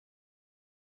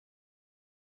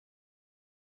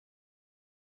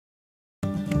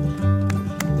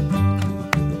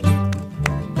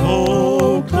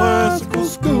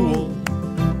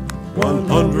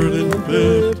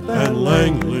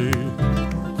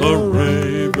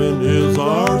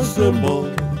symbol.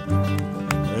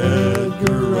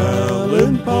 Edgar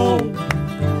Allan Poe,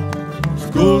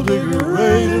 school digger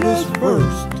rated us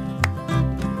first.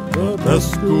 The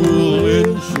best school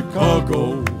in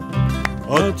Chicago,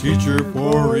 a teacher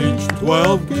for each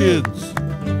 12 kids.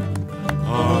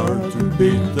 Hard to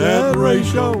beat that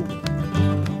ratio.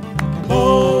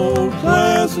 Poe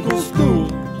Classical School,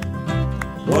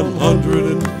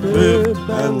 105th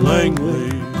and Langley,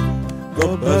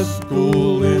 the best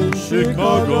school in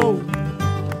Chicago.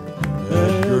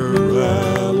 Edgar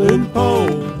Allan Poe.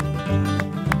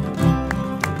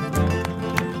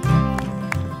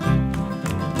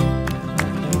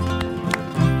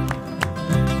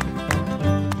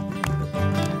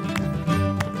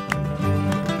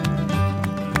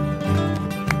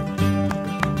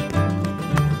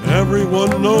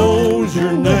 Everyone knows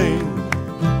your name.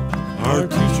 Our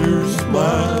teachers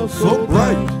smile so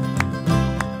bright.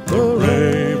 The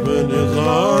raven is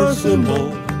our symbol.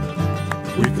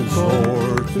 We can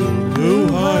soar to new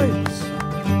heights.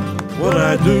 What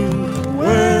I do,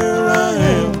 where I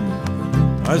am,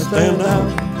 I stand out,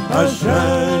 I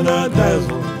shine, I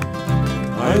dazzle.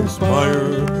 I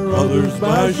inspire others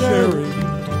by sharing.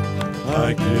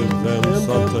 I give them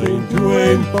something to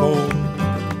aim for.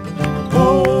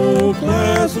 Poe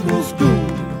Classical School,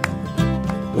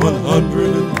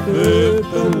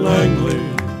 105th and Langley,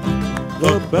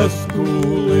 the best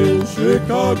school in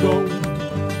Chicago.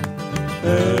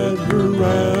 Edgar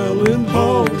Allan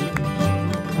Poe,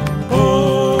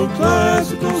 Poe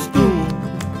Classical School,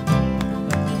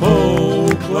 Poe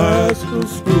Classical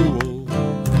School.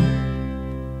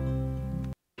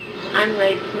 I'm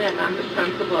Ray Smith. I'm the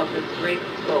principal of this great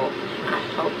school. I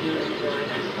hope you enjoy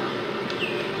that song.